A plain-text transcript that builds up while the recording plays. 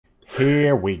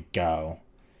Here we go.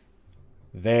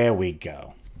 There we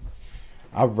go.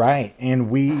 All right, and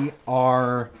we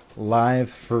are live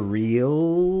for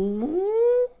real.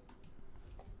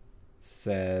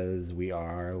 Says we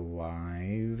are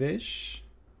live-ish.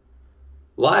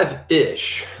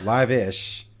 Live-ish.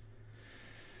 Live-ish.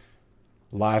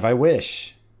 Live I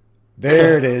wish.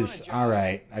 There it is. All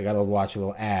right, I got to watch a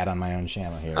little ad on my own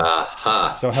channel here.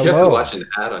 So hello. You have to watch an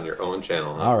ad on your own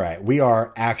channel, huh? All right, we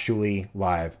are actually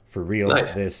live for real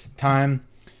this time.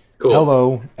 Cool.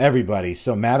 Hello, everybody.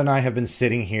 So Matt and I have been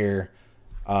sitting here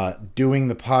doing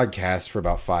the podcast for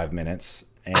about 5 minutes,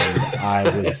 and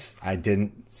I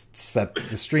didn't set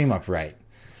the stream up right,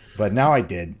 but now I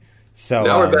did. So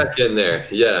now we're back in there.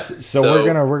 Yeah. So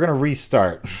we're gonna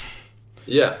restart.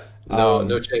 Yeah.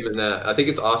 No shame in that. I think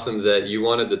it's awesome that you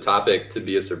wanted the topic to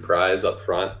be a surprise up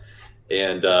front,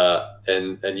 and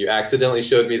you accidentally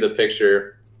showed me the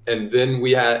picture, and then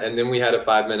we had a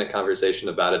 5-minute conversation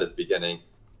about it at the beginning.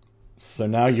 So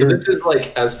now this is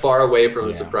like as far away from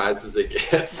a surprise as it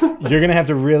gets. You're gonna have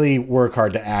to really work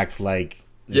hard to act like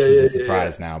this is a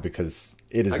surprise now, because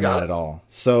it is not at all.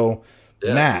 So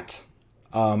Matt,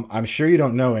 I'm sure you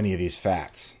don't know any of these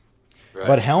facts,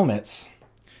 but helmets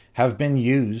have been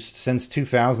used since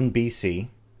 2000 BC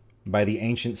by the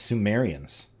ancient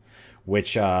Sumerians,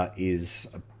 which is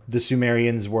the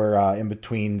Sumerians were in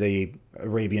between the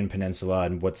Arabian Peninsula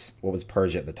and what was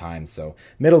Persia at the time. So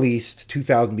Middle East,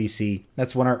 2000 BC,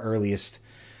 that's when our earliest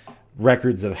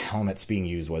records of helmets being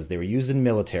used was. They were used in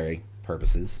military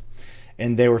purposes,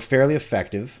 and they were fairly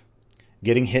effective.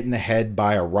 Getting hit in the head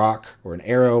by a rock or an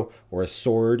arrow or a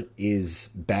sword is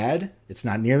bad. It's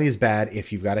not nearly as bad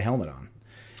if you've got a helmet on.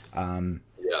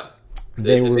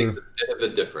 It makes a bit of a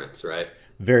difference, right?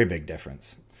 Very big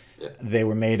difference. Yeah. They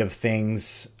were made of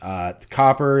things,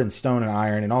 copper and stone and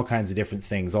iron and all kinds of different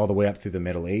things all the way up through the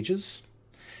Middle Ages.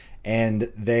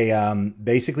 And they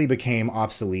basically became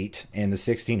obsolete in the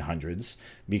 1600s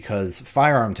because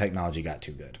firearm technology got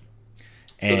too good.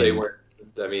 And so they weren't,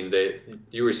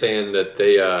 you were saying that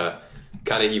they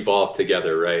kind of evolved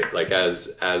together, right? Like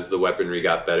as the weaponry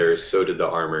got better, so did the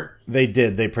armor. They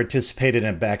did. They participated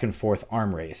in a back and forth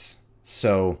arm race.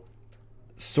 So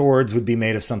swords would be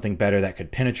made of something better that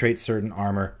could penetrate certain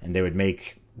armor, and they would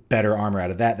make better armor out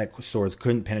of that swords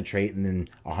couldn't penetrate, and then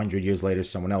 100 years later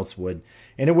someone else would.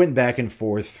 And it went back and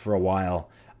forth for a while.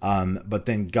 But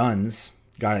then guns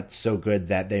got so good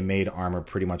that they made armor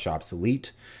pretty much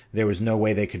obsolete. There was no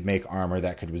way they could make armor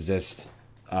that could resist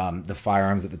the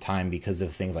firearms at the time because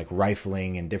of things like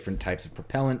rifling and different types of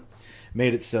propellant.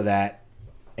 Made it so that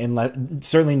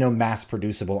certainly no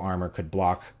mass-producible armor could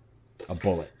block a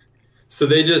bullet. So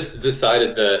they just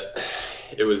decided that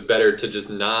it was better to just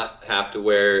not have to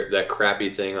wear that crappy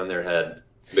thing on their head,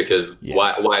 because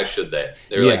why should they?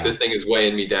 They were like, this thing is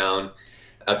weighing me down.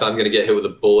 If I'm going to get hit with a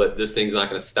bullet, this thing's not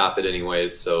going to stop it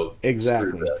anyways. So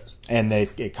exactly. And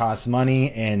it costs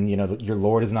money, and your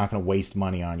Lord is not going to waste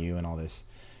money on you and all this.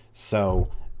 So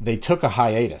they took a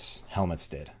hiatus, helmets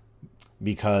did,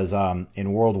 because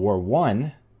in World War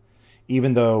I,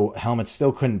 even though helmets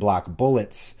still couldn't block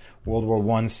bullets, World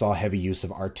War I saw heavy use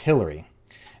of artillery.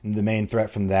 And the main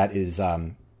threat from that is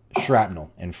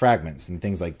shrapnel and fragments and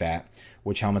things like that,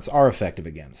 which helmets are effective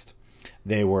against.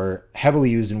 They were heavily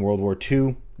used in World War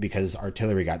II because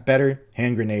artillery got better.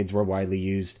 Hand grenades were widely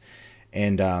used,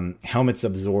 and helmets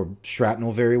absorb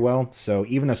shrapnel very well. So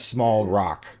even a small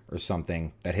rock or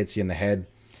something that hits you in the head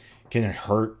can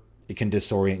hurt. It can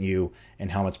disorient you,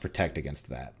 and helmets protect against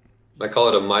that. I call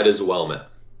it a might as well helmet.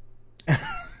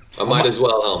 A might as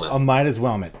well helmet. A might as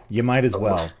well helmet. You might as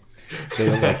well.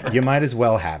 You might as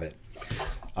well have it.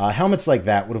 Helmets like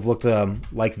that would have looked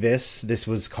like this. This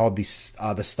was called the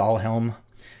Stahlhelm,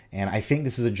 and I think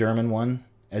this is a German one.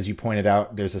 As you pointed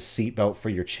out, there's a seatbelt for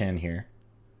your chin here.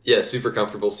 Yeah, super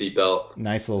comfortable seatbelt.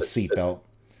 Nice little seatbelt.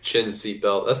 Chin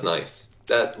seatbelt. That's nice.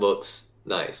 That looks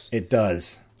nice. It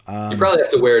does. You probably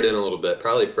have to wear it in a little bit.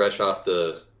 Probably fresh off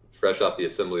the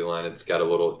assembly line. It's got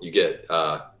you get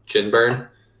chin burn,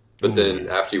 but then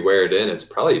after you wear it in, it's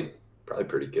probably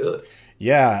pretty good.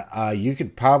 Yeah, you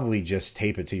could probably just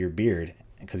tape it to your beard,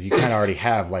 because you kind of already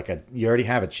have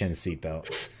a chin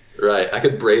seatbelt. Right, I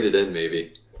could braid it in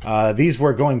maybe. These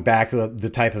were going back to the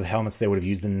type of helmets they would have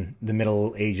used in the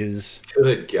Middle Ages.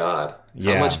 Good God.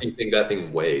 How much do you think that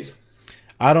thing weighs?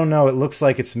 I don't know. It looks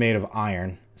like it's made of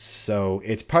iron, so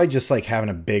it's probably just like having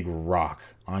a big rock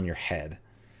on your head.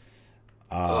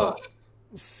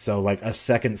 So like a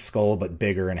second skull, but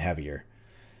bigger and heavier.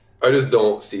 I just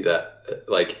don't see that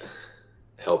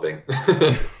helping.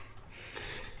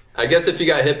 I guess if you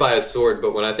got hit by a sword,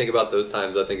 but when I think about those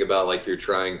times, I think about like you're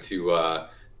trying to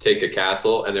take a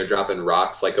castle and they're dropping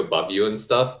rocks like above you and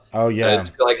stuff. Oh yeah. And I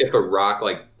feel like if a rock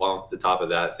like bumped the top of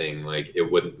that thing, like it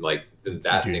wouldn't like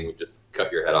that thing would just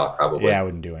cut your head off probably. Yeah, I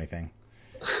wouldn't do anything.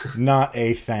 Not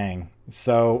a thing.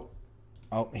 So,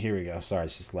 oh, here we go. Sorry,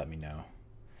 it's just let me know.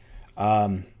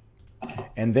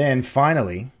 And then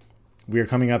finally, we are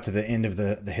coming up to the end of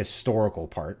the historical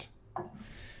part.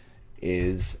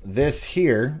 This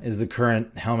here is the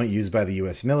current helmet used by the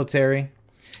U.S. military.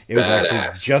 It was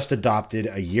actually just adopted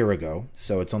a year ago,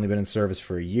 so it's only been in service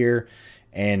for a year,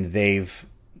 and they've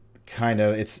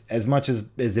it's as much as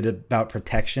is it about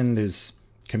protection, there's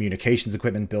communications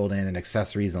equipment built in and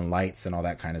accessories and lights and all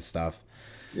that kind of stuff.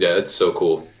 Yeah, it's so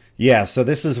cool. Yeah, so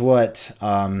this is what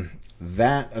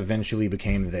that eventually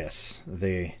became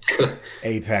the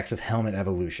apex of helmet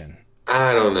evolution.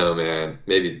 I don't know, man.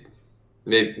 Maybe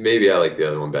I like the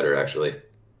other one better, actually.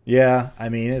 Yeah, I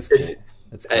mean, it's cool.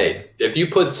 It's cool. Hey, if you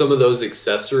put some of those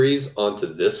accessories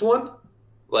onto this one,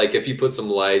 like if you put some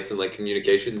lights and like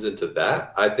communications into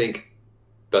that, I think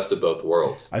best of both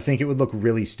worlds. I think it would look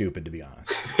really stupid, to be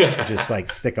honest. Just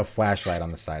like stick a flashlight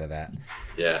on the side of that.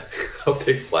 Yeah, a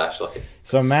big flashlight.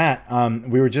 So Matt,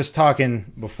 we were just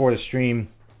talking before the stream,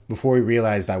 before we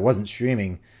realized I wasn't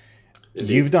streaming.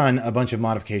 Indeed. You've done a bunch of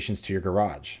modifications to your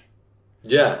garage.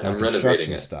 Yeah, I'm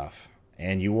renovating it. Stuff.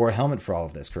 And you wore a helmet for all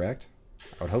of this, correct?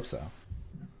 I would hope so.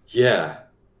 Yeah.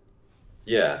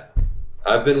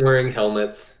 I've been wearing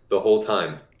helmets the whole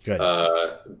time. Good.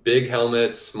 Big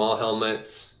helmets, small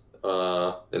helmets,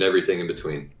 and everything in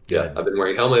between. Good. Yeah, I've been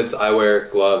wearing helmets,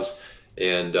 eyewear, gloves,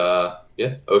 and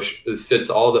OSHA, it fits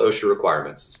all the OSHA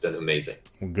requirements. It's been amazing.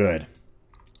 Good.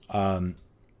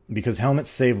 Because helmets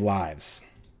save lives.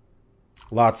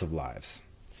 Lots of lives.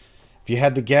 If you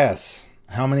had to guess,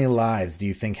 how many lives do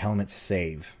you think helmets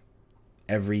save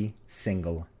every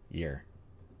single year?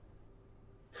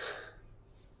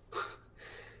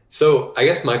 So I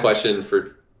guess my question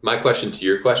to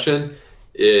your question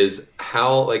is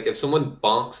how, like, if someone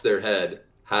bonks their head,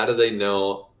 how do they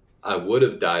know I would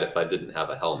have died if I didn't have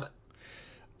a helmet?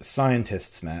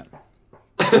 Scientists, Matt.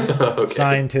 Okay.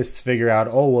 Scientists figure out,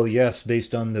 oh, well, yes,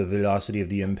 based on the velocity of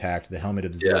the impact, the helmet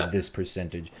absorbed this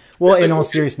percentage. Well, in all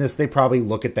seriousness, they probably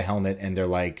look at the helmet and they're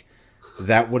like,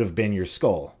 that would have been your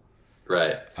skull.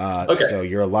 Right. Okay. So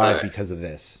you're alive because of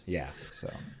this. Yeah.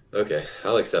 So. Okay,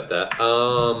 I'll accept that.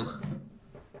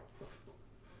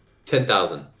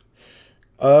 10,000.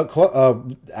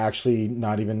 Actually,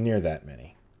 not even near that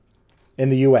many. In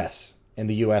the U.S. In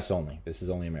the U.S. only. This is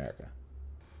only America.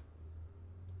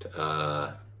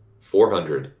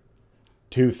 400.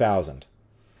 2,000.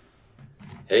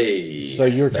 Hey. So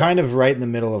you're kind of right in the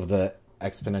middle of the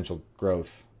exponential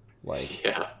growth. Like,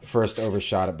 first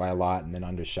overshot it by a lot and then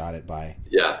undershot it by.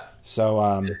 Yeah.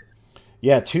 So,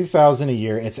 yeah, 2,000 a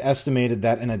year. It's estimated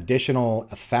that an additional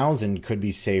 1,000 could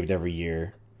be saved every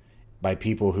year by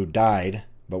people who died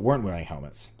but weren't wearing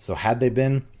helmets. So had they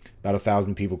been, about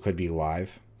 1,000 people could be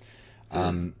alive.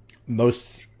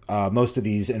 Most of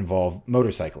these involve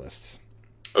motorcyclists.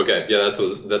 Okay, yeah, that's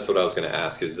what I was going to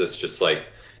ask. Is this just like,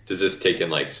 does this take in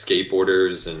like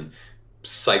skateboarders and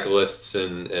cyclists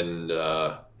and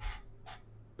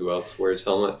who else wears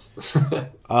helmets?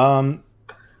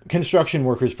 Construction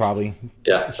workers probably.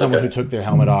 Yeah. Someone who took their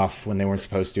helmet off when they weren't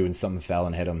supposed to and something fell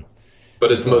and hit them.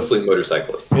 But it's mostly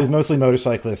motorcyclists. It's mostly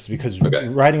motorcyclists because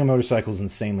riding a motorcycle is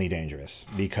insanely dangerous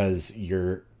because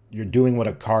you're doing what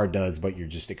a car does, but you're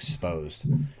just exposed.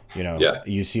 You know,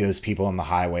 you see those people on the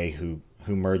highway who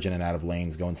merge in and out of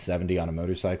lanes going 70 on a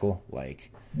motorcycle.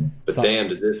 Like, but damn,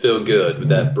 does it feel good with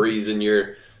that breeze in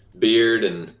your beard?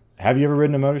 And have you ever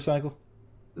ridden a motorcycle?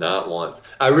 Not once.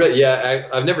 I've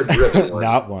never driven one.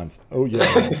 Not once. Oh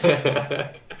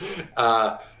yeah.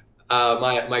 My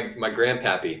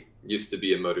grandpappy used to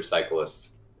be a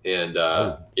motorcyclist, and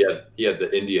he had the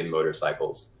Indian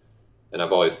motorcycles. And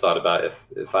I've always thought about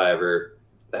if I ever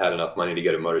had enough money to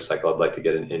get a motorcycle, I'd like to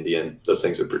get an Indian. Those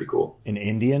things are pretty cool. An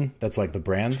Indian? That's like the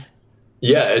brand?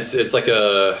 Yeah, it's like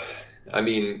I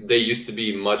mean, they used to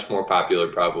be much more popular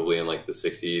probably in like the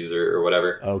 60s or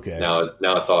whatever. Okay. Now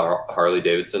it's all Harley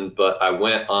Davidson. But I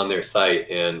went on their site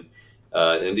and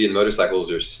Indian motorcycles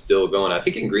are still going. I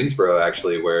think in Greensboro,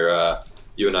 actually, where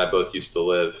you and I both used to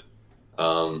live,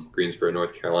 Greensboro,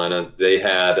 North Carolina, they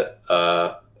had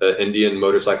an Indian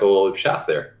motorcycle shop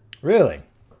there. Really?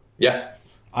 Yeah.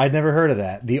 I'd never heard of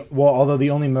that. Although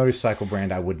the only motorcycle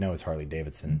brand I would know is Harley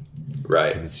Davidson. Right.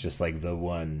 Because it's just like the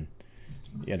one,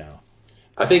 you know.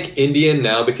 I think Indian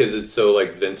now, because it's so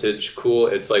like vintage cool,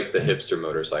 it's like the hipster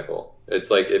motorcycle. It's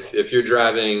like if you're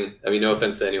driving, I mean, no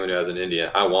offense to anyone who has an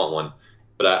Indian, I want one,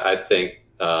 but I think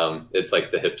it's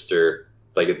like the hipster,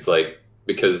 like it's like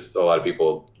because a lot of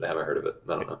people haven't heard of it.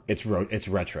 I don't know. It's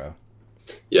retro.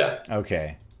 Yeah.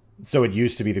 Okay. So it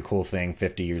used to be the cool thing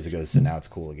 50 years ago, so now it's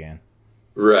cool again.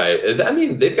 Right. I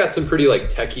mean, they've got some pretty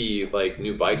like techie like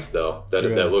new bikes though that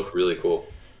look really cool.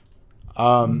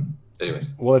 Anyways.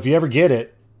 Well, if you ever get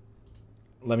it,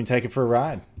 let me take it for a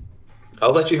ride.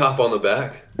 I'll let you hop on the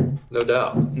back, no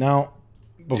doubt. Now,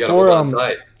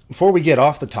 before we get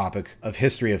off the topic of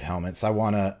history of helmets, I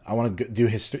wanna do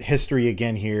history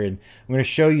again here, and I'm going to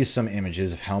show you some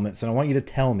images of helmets, and I want you to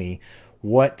tell me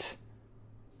what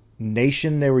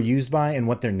nation they were used by and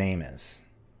what their name is.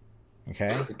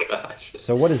 Okay. Oh, gosh.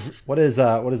 So what is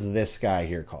this guy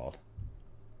here called?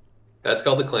 That's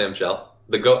called the clamshell.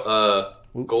 The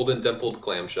golden dimpled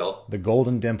clamshell. The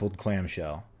golden dimpled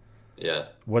clamshell. Yeah.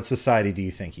 What society do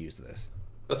you think used this?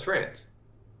 That's France.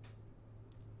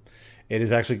 It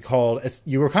is actually called.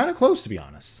 You were kind of close, to be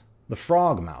honest. The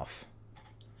frogmouth.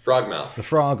 Frogmouth. The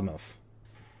frogmouth.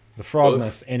 The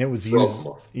frogmouth, and it was used.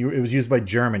 It was used by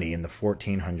Germany in the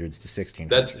 1400s to 1600s.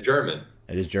 That's German.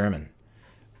 It is German,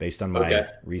 based on my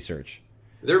research.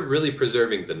 They're really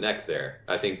preserving the neck there.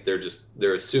 I think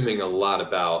they're assuming a lot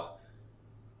about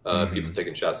people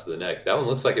taking shots to the neck. That one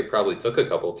looks like it probably took a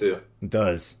couple too. It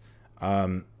does.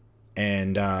 And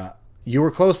you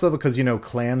were close though, because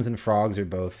clams and frogs are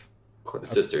both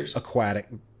sisters. Aquatic.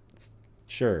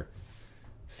 Sure.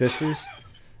 Sisters?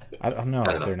 I don't know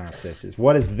if they're not sisters.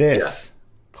 What is this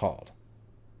called?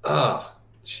 Oh,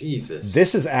 Jesus.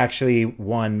 This is actually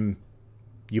one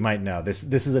you might know. This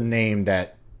is a name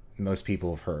that most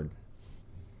people have heard.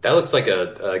 That looks like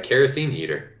a kerosene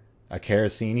heater. A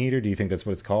kerosene heater? Do you think that's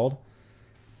what it's called?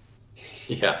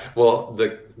 Yeah. Well,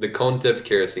 the cone-tipped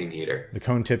kerosene heater. The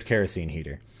cone-tipped kerosene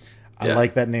heater. I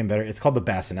like that name better. It's called the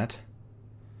bassinet.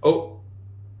 Oh.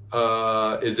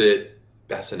 Is it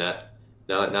bassinet?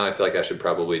 Now I feel like I should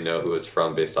probably know who it's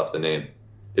from based off the name.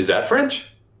 Is that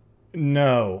French?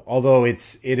 No, although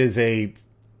it's a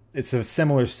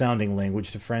similar sounding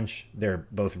language to French. They're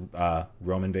both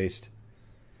Roman based.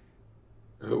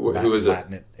 Who is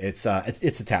Latin. it? It's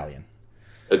Italian.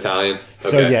 Italian. Okay.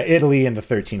 So yeah, Italy in the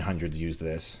 1300s used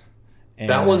this. And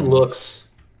that one looks,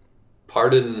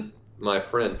 pardon my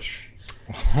French,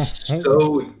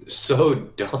 so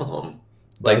dumb.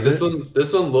 Like this one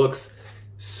looks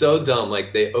so dumb.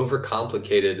 Like they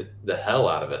overcomplicated the hell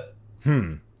out of it.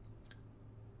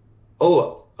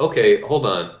 Oh, okay. Hold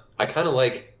on. I kind of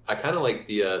like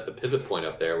the pivot point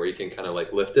up there where you can kind of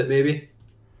like lift it, maybe.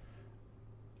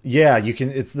 Yeah, you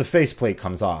can. It's the faceplate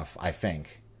comes off, I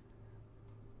think.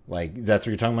 Like that's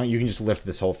what you're talking about. You can just lift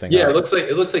this whole thing. Yeah, up. it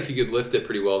looks like you could lift it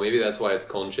pretty well. Maybe that's why it's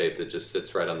cone shaped. It just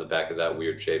sits right on the back of that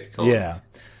weird shaped cone. Yeah,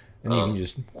 and you can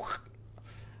just.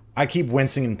 I keep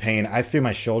wincing in pain. I threw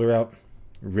my shoulder out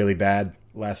really bad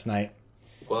last night.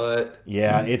 What?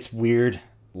 Yeah, it's weird.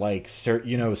 Like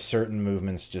certain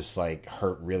movements just like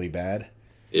hurt really bad.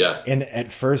 Yeah. And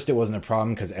at first it wasn't a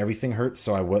problem because everything hurt,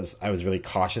 so I was really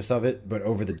cautious of it. But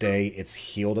over the day, it's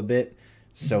healed a bit,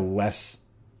 so less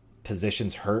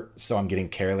positions hurt. So I'm getting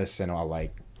careless, and I'll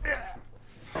like.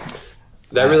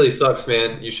 That really sucks,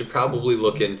 man. You should probably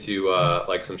look into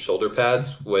like some shoulder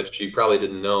pads, which you probably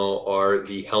didn't know are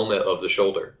the helmet of the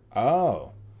shoulder.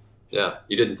 Oh. Yeah,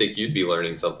 you didn't think you'd be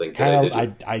learning something today, did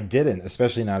you? I didn't,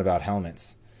 especially not about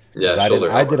helmets. Yeah, I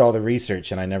did all the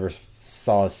research, and I never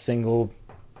saw a single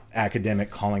academic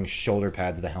calling shoulder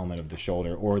pads the helmet of the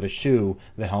shoulder, or the shoe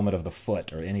the helmet of the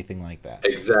foot, or anything like that.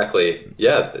 Exactly.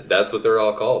 Yeah, that's what they're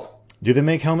all called. Do they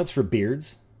make helmets for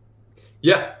beards?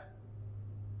 Yeah.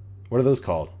 What are those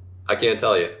called? I can't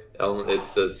tell you.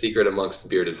 It's a secret amongst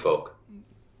bearded folk.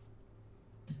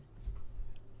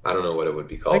 I don't know what it would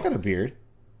be called. I got a beard.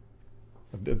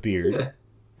 A beard.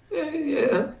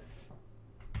 Yeah.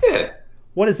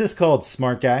 What is this called,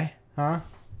 smart guy? Huh?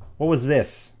 What was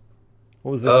this?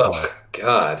 What was this called? Oh,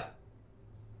 God.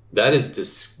 That is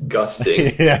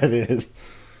disgusting. Yeah, it is.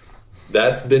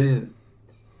 That's been...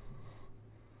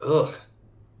 Ugh.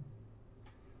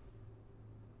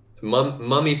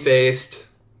 Mummy-faced.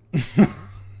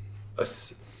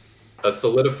 a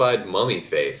solidified mummy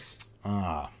face.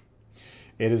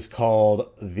 It is called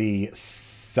the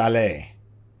Salet.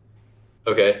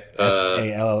 Okay.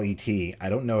 Sallet. I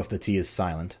don't know if the T is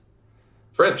silent.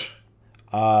 French.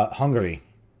 Hungary.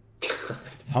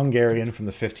 It's Hungarian from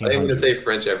the 1500s. I'm going to say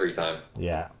French every time.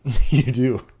 Yeah, you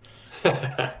do.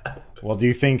 Well, do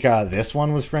you think this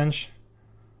one was French?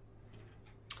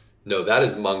 No, that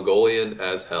is Mongolian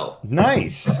as hell.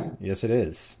 Nice. Yes, it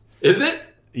is. Is it?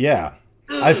 Yeah.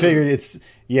 I figured it's...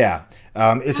 Yeah.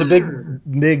 It's a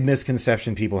big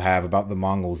misconception people have about the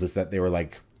Mongols is that they were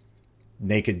like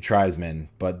naked tribesmen,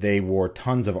 but they wore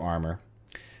tons of armor.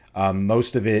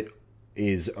 Most of it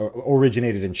is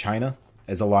originated in China,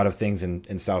 as a lot of things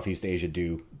in Southeast Asia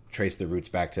do trace their roots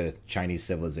back to Chinese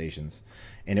civilizations.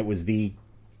 And it was the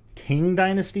Qing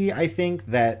dynasty, I think,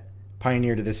 that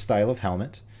pioneered this style of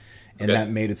helmet. And that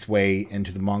made its way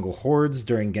into the Mongol hordes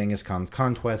during Genghis Khan's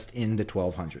conquest in the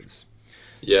 1200s.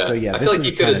 Yeah. So, yeah, I feel like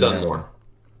he could have done more.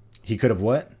 He could have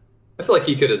what? I feel like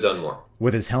he could have done more.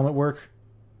 With his helmet work?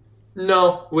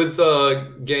 No, with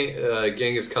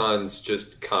Genghis Khan's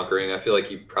just conquering, I feel like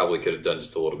he probably could have done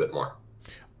just a little bit more.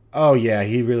 Oh, yeah,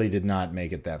 he really did not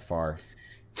make it that far.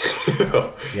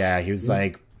 Yeah, he was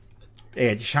like,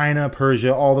 China,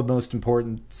 Persia, all the most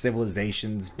important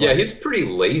civilizations. But... yeah, he's pretty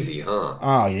lazy, huh?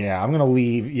 Oh, yeah, I'm going to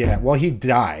leave. Yeah, well, he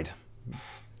died.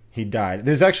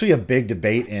 There's actually a big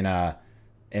debate in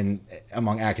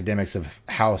among academics of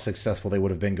how successful they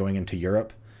would have been going into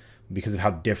Europe because of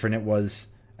how different it was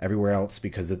everywhere else,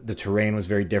 because the terrain was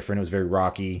very different. It was very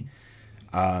rocky.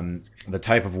 The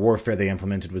type of warfare they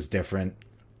implemented was different.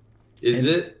 Is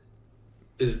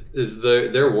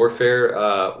their warfare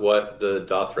what the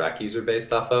Dothrakis are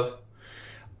based off of?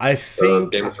 I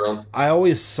think Game of Thrones. I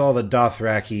always saw the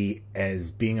Dothraki as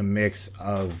being a mix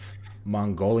of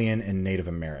Mongolian and Native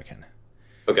American.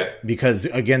 Okay. Because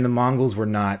again, the Mongols were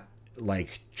not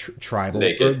like tribal.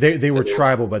 They were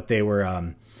tribal, but they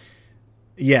were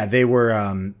they were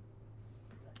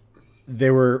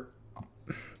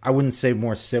I wouldn't say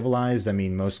more civilized. I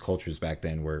mean, most cultures back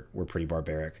then were pretty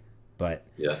barbaric. But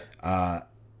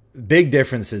big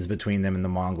differences between them and the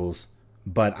Mongols.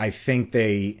 But I think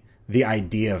the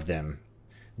idea of them,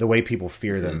 the way people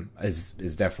fear them, is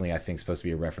definitely, I think, supposed to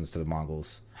be a reference to the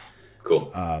Mongols.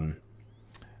 Cool.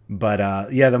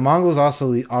 The Mongols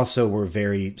also were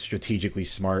very strategically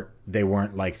smart. They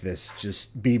weren't like this,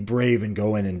 just be brave and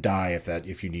go in and die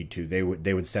if you need to.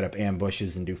 They would set up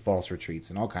ambushes and do false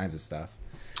retreats and all kinds of stuff.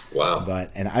 Wow.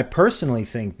 And I personally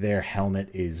think their helmet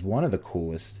is one of the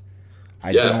coolest.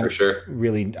 For sure.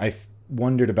 Really, I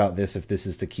wondered about this, if this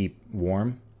is to keep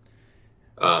warm.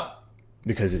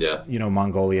 Because it's,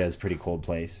 Mongolia is a pretty cold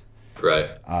place.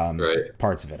 Right. Right.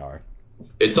 Parts of it are.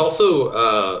 It's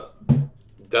also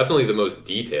definitely the most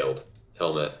detailed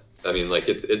helmet. I mean, like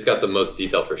it's got the most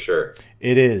detail for sure.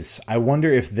 It is. I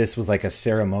wonder if this was like a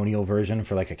ceremonial version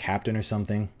for like a captain or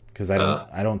something, because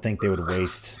I don't think they would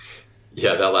waste.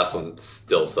 Yeah, that last one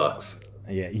still sucks.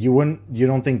 Yeah, you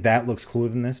don't think that looks cooler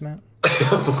than this, Matt?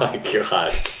 Oh my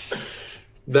god.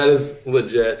 That is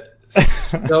legit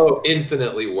so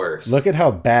infinitely worse. Look at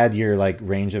how bad your like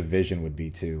range of vision would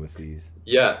be too with these.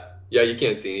 Yeah, you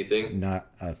can't see anything. Not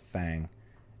a thing.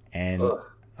 And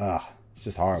it's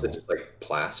just horrible. Is it just like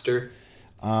plaster?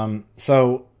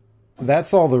 So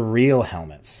that's all the real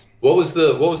helmets. What was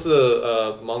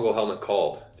the Mongol helmet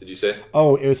called? Did you say?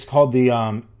 Oh, it was called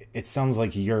the it sounds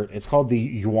like yurt. It's called the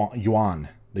Yuan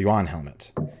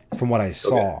helmet. From what I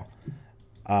saw. Okay.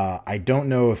 I don't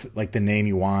know if like the name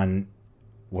Yuan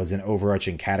was an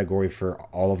overarching category for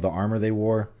all of the armor they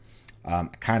wore. I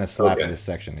kind of slapped this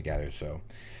section together. So,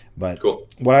 but cool.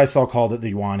 What I saw called it the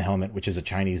Yuan helmet, which is a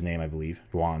Chinese name, I believe,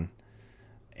 Yuan.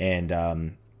 And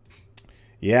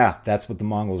that's what the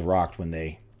Mongols rocked when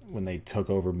they took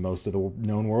over most of the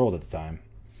known world at the time.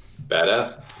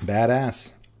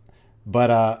 Badass.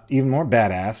 But even more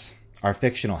badass are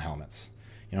fictional helmets.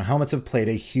 Helmets have played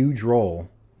a huge role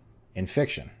in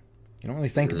fiction. You don't really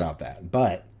think about that.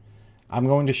 But I'm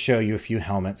going to show you a few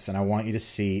helmets, and I want you to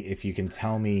see if you can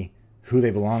tell me who they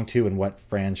belong to and what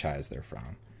franchise they're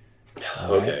from.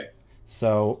 Okay. Right?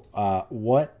 So,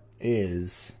 what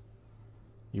is...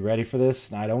 You ready for this?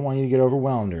 Now, I don't want you to get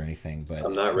overwhelmed or anything, but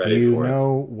I'm not ready do you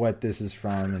know what this is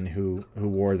from and who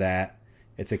wore that?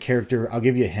 It's a character... I'll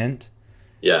give you a hint.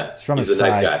 Yeah, it's from a nice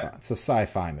guy. It's a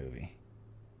sci-fi movie.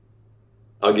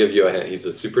 I'll give you a hint. He's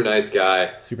a super nice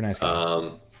guy. Super nice guy.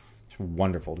 It's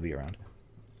wonderful to be around.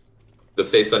 The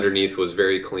face underneath was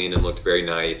very clean and looked very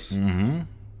nice. Mm-hmm.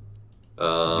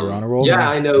 You're on a roll. Yeah, now.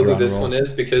 I know who this one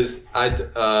is because I'm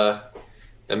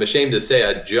ashamed to say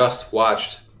I just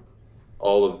watched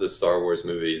all of the Star Wars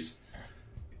movies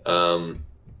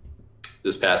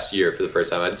this past year for the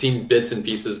first time. I'd seen bits and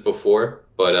pieces before,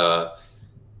 but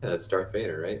that's Darth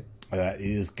Vader, right? That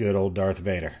is good old Darth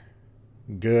Vader.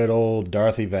 Good old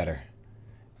Darthy Vader.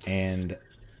 And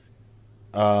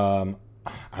I'm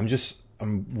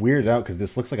weirded out because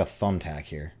this looks like a thumbtack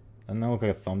here. Doesn't that look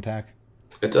like a thumbtack?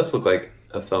 It does look like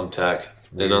a thumbtack.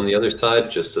 And on the other side,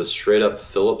 just a straight up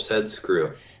Phillips head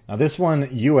screw. Now this one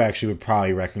you actually would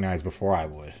probably recognize before I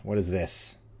would. What is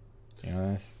this? You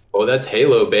know this? Oh, that's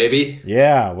Halo, baby.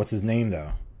 Yeah. What's his name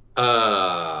though?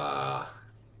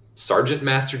 Sergeant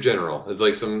Master General. It's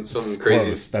like some crazy.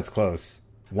 Close. That's close.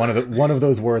 One of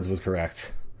those words was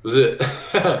correct. Was it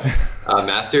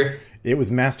Master? It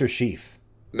was Master Chief.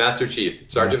 Master Chief.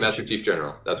 Sergeant Master Chief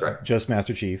General. That's right. Just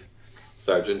Master Chief.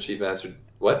 Sergeant Chief Master...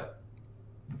 What?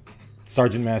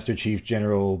 Sergeant Master Chief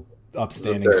General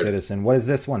Upstanding Citizen. What is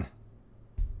this one?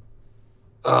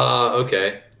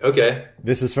 Okay.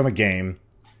 This is from a game.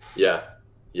 Yeah.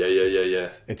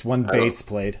 It's one Bates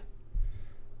played.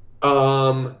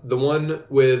 The one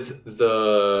with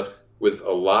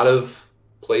a lot of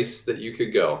place that you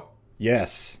could go.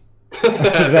 Yes.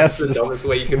 That's the dumbest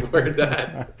way you can word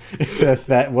that.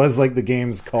 That was like the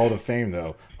game's call to fame,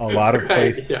 though. A lot of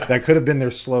place. Yeah. That could have been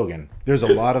their slogan. There's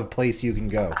a lot of place you can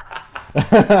go.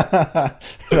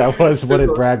 That was what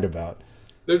it bragged about.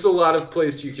 There's a lot of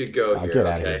place you could go. I'll get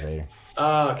out of here later.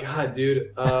 Oh, God,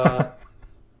 dude.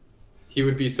 He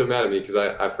would be so mad at me because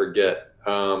I forget.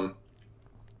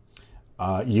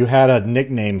 You had a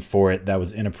nickname for it that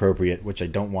was inappropriate, which I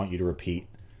don't want you to repeat.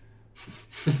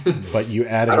 But you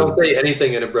added. I don't say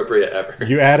anything inappropriate ever.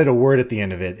 You added a word at the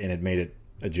end of it, and it made it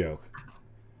a joke.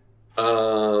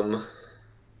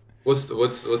 What's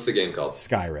the game called?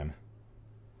 Skyrim.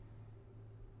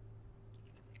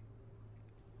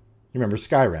 You remember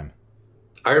Skyrim?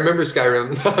 I remember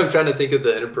Skyrim. I'm trying to think of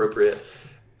the inappropriate.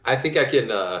 I think I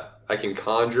can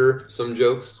conjure some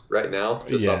jokes right now.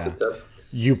 Just off the tip.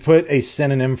 You put a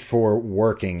synonym for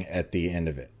working at the end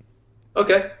of it.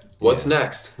 Okay. What's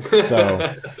next?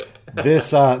 So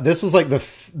this was like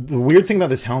the weird thing about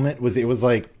this helmet was it was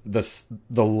like the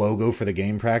logo for the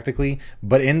game practically,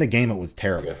 but in the game it was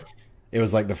terrible. Okay. It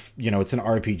was like it's an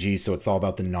RPG, so it's all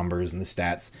about the numbers and the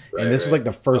stats. Right, and this was like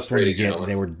the first one you get.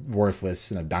 They were worthless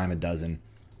and a dime a dozen.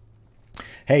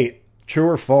 Hey, true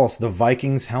or false? The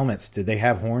Vikings helmets, did they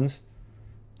have horns?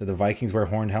 Did the Vikings wear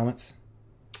horned helmets?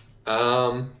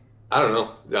 I don't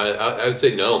know. I would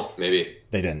say no. Maybe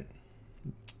they didn't.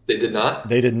 They did not?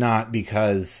 They did not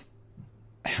because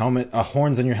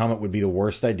horns on your helmet would be the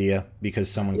worst idea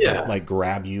because someone could like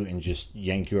grab you and just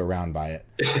yank you around by it.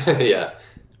 Yeah.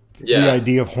 The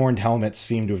idea of horned helmets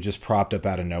seemed to have just propped up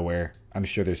out of nowhere. I'm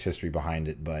sure there's history behind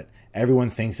it, but everyone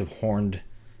thinks of horned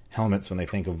helmets when they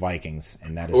think of Vikings,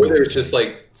 and that is. Or there's just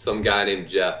like some guy named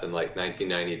Jeff in like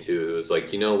 1992 who was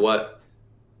like, you know what?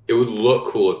 It would look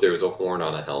cool if there was a horn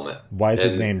on a helmet. Why is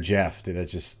his name Jeff? Did that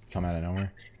just come out of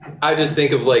nowhere? I just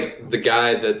think of like the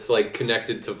guy that's like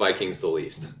connected to Vikings the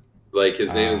least. Like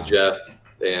his name is Jeff,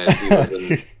 and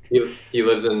he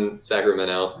lives in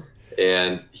Sacramento,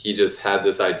 and he just had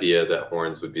this idea that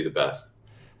horns would be the best.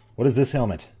 What is this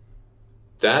helmet?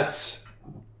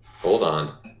 Hold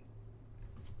on.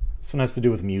 This one has to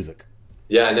do with music.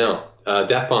 Yeah, I know.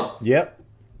 Daft Punk. Yep.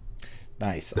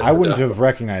 Nice. I wouldn't have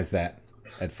recognized that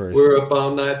at first. We're up all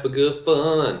night for good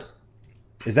fun.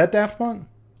 Is that Daft Punk?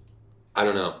 I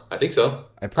don't know. I think so.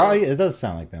 It does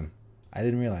sound like them. I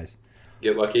didn't realize.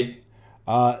 Get lucky.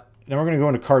 Then we're going to go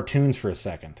into cartoons for a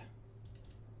second.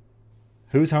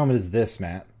 Whose helmet is this,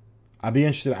 Matt? I'd be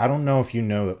interested. I don't know if you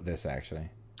know this, actually.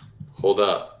 Hold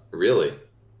up. Really?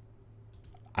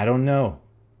 I don't know.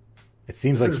 It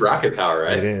seems this is Rocket Power,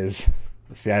 right? It is.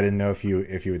 See, I didn't know if you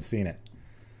had seen it.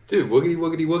 Dude, woogity,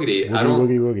 woogity, woogity.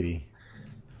 Woogity, woogity.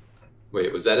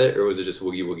 Wait, was that it? Or was it just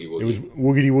woogie, woogie, woogie? It was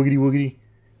woogity, woogity, woogity.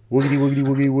 Woogity, woogity,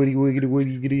 woogity, woogity, woogity,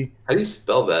 woogity. How do you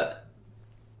spell that?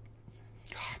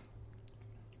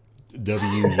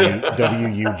 WUGUDID.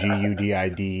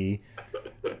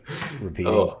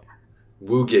 Repeating. Oh,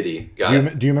 woogity.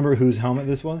 Do you remember whose helmet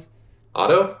this was?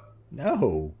 Otto?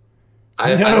 No.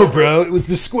 No, bro. It was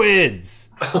the squids.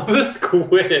 Oh, the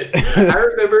squid.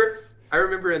 I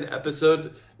remember an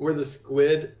episode where the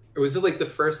squid. Was it like the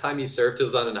first time he surfed? It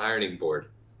was on an ironing board.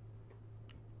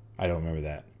 I don't remember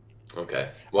that.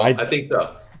 Okay. Well, I think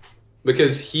so.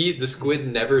 Because the squid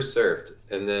never surfed,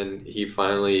 and then he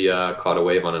finally caught a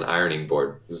wave on an ironing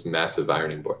board. This massive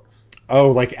ironing board. Oh,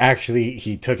 like actually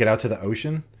he took it out to the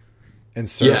ocean and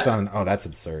surfed on... Oh, that's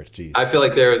absurd. Jeez. I feel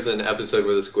like there was an episode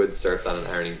where the squid surfed on an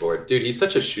ironing board. Dude, he's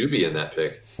such a shooby in that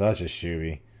pic. Such a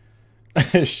shooby.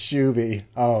 Shooby.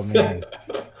 Oh, man.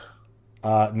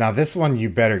 Now, this one you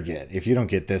better get. If you don't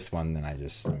get this one, then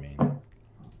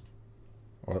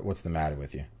what's the matter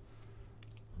with you?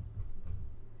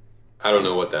 I don't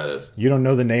know what that is. You don't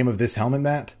know the name of this helmet,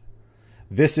 Matt?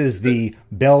 This is the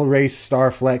Bell Race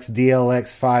Starflex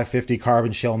DLX 550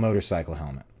 carbon shell motorcycle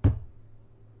helmet.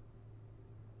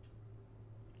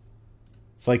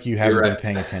 It's like you haven't been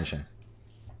paying attention.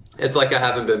 It's like I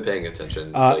haven't been paying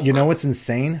attention. You know what's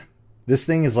insane? This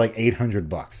thing is like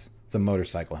 $800. It's a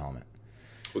motorcycle helmet.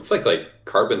 Looks like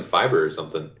carbon fiber or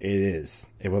something. It is.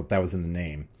 That was in the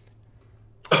name.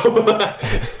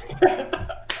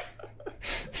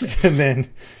 And then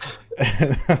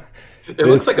It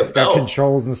looks like a belt. Got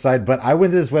controls on the side, but I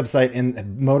went to this website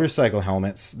and motorcycle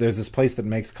helmets. There's this place that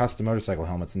makes custom motorcycle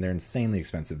helmets, and they're insanely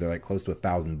expensive. They're like close to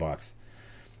 $1,000.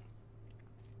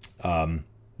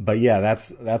 But yeah,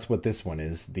 that's what this one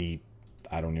is.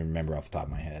 I don't even remember off the top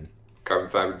of my head. Carbon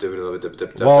fiber.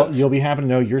 Well, you'll be happy to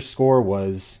know your score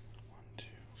was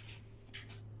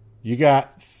you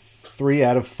got 3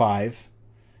 out of 5,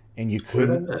 and you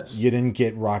didn't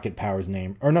get Rocket Power's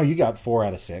name, or no, you got 4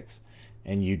 out of 6.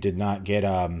 And you did not get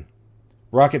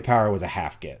Rocket Power was a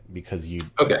half get because you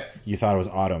thought it was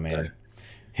Auto Man. Okay.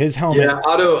 His helmet, yeah,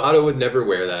 Auto would never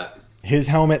wear that. His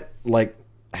helmet like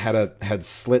had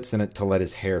slits in it to let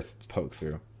his hair poke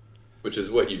through, which is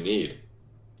what you need.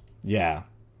 Yeah,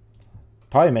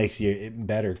 probably makes you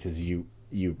better because you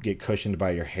get cushioned by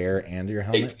your hair and your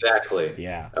helmet. Exactly.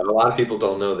 Yeah, a lot of people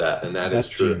don't know that, and that's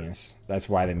true. Genius. That's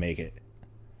why they make it.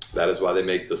 That is why they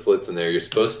make the slits in there. You're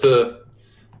supposed to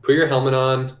put your helmet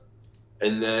on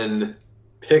and then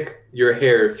pick your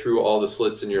hair through all the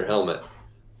slits in your helmet.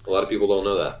 A lot of people don't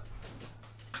know that.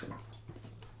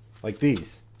 Like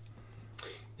these.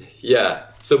 Yeah.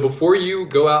 So before you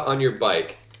go out on your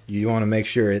bike, you want to make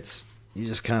sure you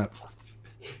just kind of,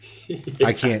 yeah.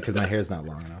 I can't because my hair's not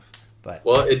long enough. But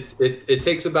well, it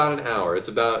takes about an hour.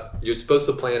 You're supposed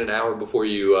to plan an hour before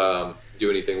you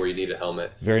do anything where you need a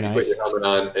helmet. Very nice. Put your helmet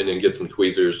on and then get some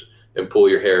tweezers and pull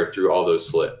your hair through all those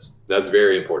slits. That's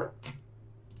very important.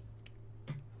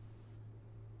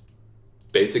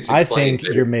 Basics explained. I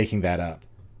think you're making that up.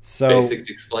 So Basics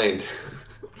explained.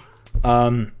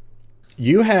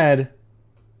 You had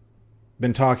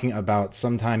been talking about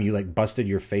sometime you like busted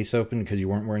your face open because you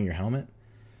weren't wearing your helmet?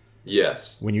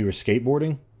 Yes. When you were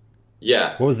skateboarding?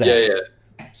 Yeah. What was that?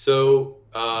 Yeah. So,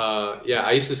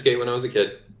 I used to skate when I was a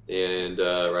kid and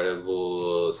ride a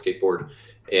little skateboard.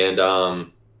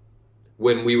 And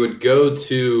when we would go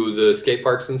to the skate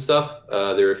parks and stuff,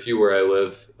 there are a few where I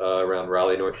live around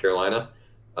Raleigh, North Carolina.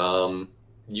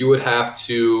 You would have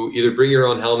to either bring your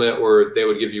own helmet or they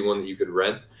would give you one that you could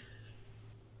rent.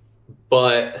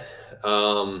 But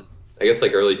I guess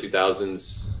like early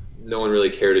 2000s, no one really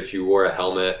cared if you wore a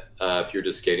helmet if you're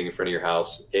just skating in front of your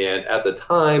house. And at the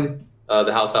time,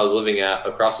 the house I was living at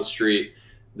across the street,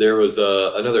 there was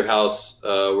another house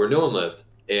where no one lived.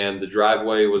 And the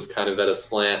driveway was kind of at a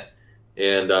slant.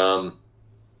 And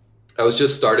I was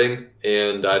just starting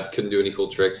and I couldn't do any cool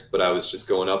tricks, but I was just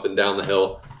going up and down the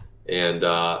hill. And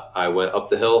I went up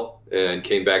the hill and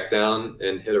came back down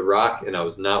and hit a rock, and I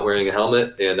was not wearing a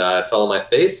helmet, and I fell on my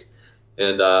face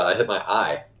and I hit my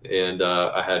eye, and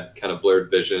I had kind of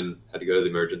blurred vision, had to go to the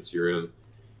emergency room.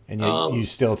 And you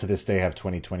still to this day have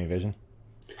 20/20 vision?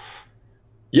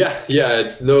 Yeah,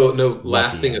 it's no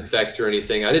lasting effects or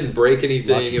anything. I didn't break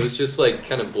anything. Lucky. It was just like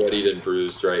kind of bloodied and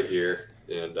bruised right here.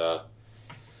 And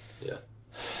yeah.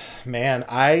 Man,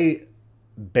 I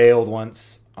bailed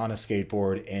once on a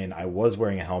skateboard and I was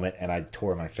wearing a helmet and I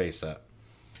tore my face up.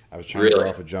 I was trying to go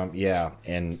off a jump. Yeah,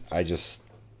 and I just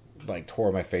like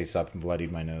tore my face up and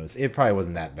bloodied my nose. It probably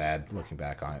wasn't that bad looking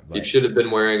back on it. But you should have been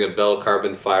wearing a Bell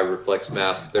Carbon 5 Reflex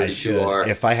Mask 32R.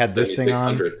 If I had this thing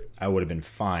on, I would have been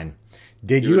fine.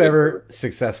 Did you ever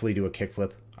successfully do a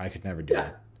kickflip? I could never do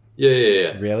it.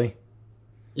 Yeah. Really?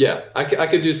 Yeah, I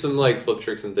could do some like flip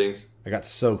tricks and things. I got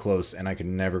so close and I could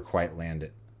never quite land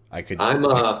it. I could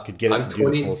get it to do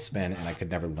a full spin and I could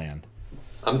never land.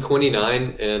 I'm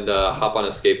 29 and hop on a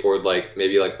skateboard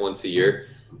maybe once a year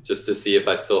just to see if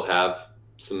I still have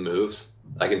some moves.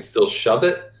 I can still shove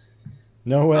it.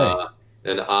 No way.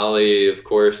 And ollie, of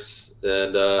course.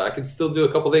 And I can still do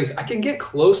a couple things. I can get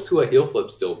close to a heel flip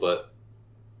still, but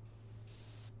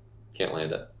can't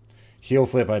land it. Heel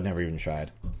flip, I'd never even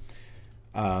tried.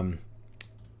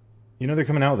 They're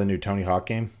coming out with a new Tony Hawk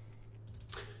game.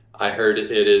 I heard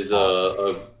it is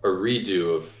a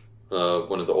redo of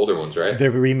one of the older ones, right?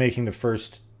 They're remaking the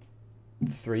first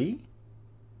 3.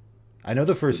 I know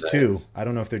the first 2. I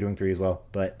don't know if they're doing 3 as well,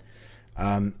 but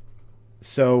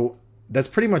so that's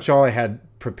pretty much all I had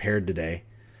prepared today.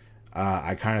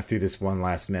 I kind of threw this one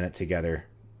last minute together.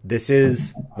 This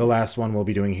is the last one we'll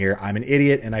be doing here. I'm an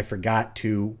idiot and I forgot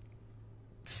to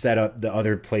set up the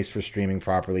other place for streaming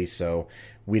properly, so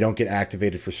we don't get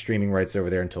activated for streaming rights over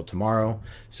there until tomorrow,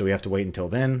 so we have to wait until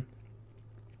then.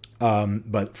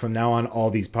 But from now on,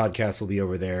 all these podcasts will be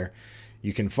over there.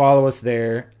 You can follow us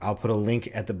there. I'll put a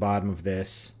link at the bottom of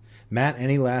this. Matt,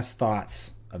 any last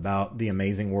thoughts about the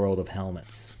amazing world of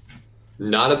helmets?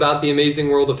 Not about the amazing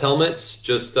world of helmets.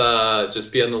 Just be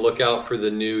on the lookout for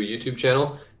the new YouTube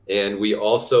channel. And we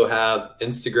also have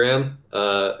Instagram,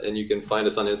 and you can find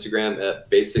us on Instagram at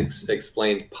Basics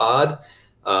Explained Pod,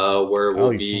 where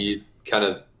we'll be kind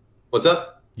of... What's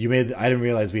up? I didn't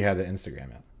realize we had the Instagram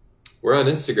yet. We're on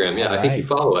Instagram. Yeah, I think you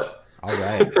follow it. All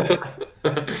right.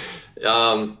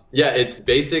 Yeah, it's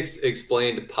Basics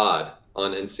Explained Pod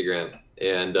on Instagram.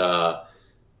 And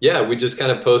yeah, we just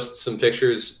kind of post some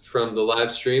pictures from the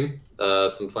live stream,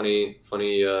 some funny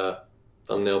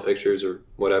thumbnail pictures or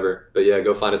whatever. But yeah,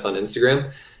 go find us on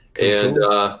Instagram.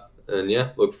 Cool. And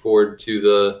yeah, look forward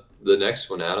to the next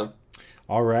one, Adam.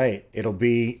 All right. It'll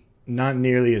be not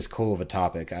nearly as cool of a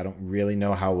topic. I don't really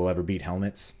know how we'll ever beat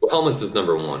helmets. Well, helmets is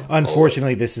number one.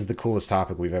 Unfortunately, this is the coolest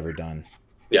topic we've ever done.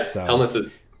 Yeah, so. Helmets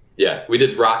is, yeah. We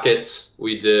did rockets.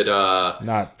 We did...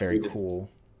 not very cool.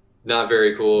 Not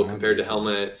very cool compared to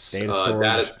helmets.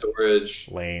 Data storage.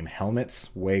 Lame.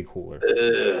 Helmets, way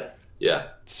cooler. Yeah.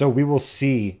 So we will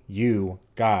see you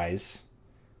guys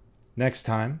next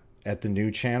time at the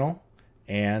new channel.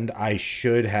 And I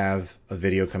should have a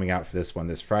video coming out for this one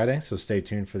this Friday, so stay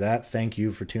tuned for that. Thank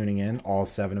you for tuning in, all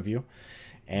 7 of you.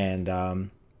 And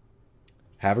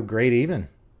have a great evening.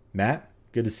 Matt,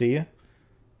 good to see you.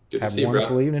 Have a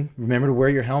wonderful evening. Remember to wear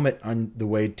your helmet on the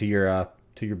way to your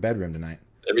bedroom tonight.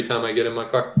 Every time I get in my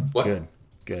car. What?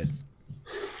 Good.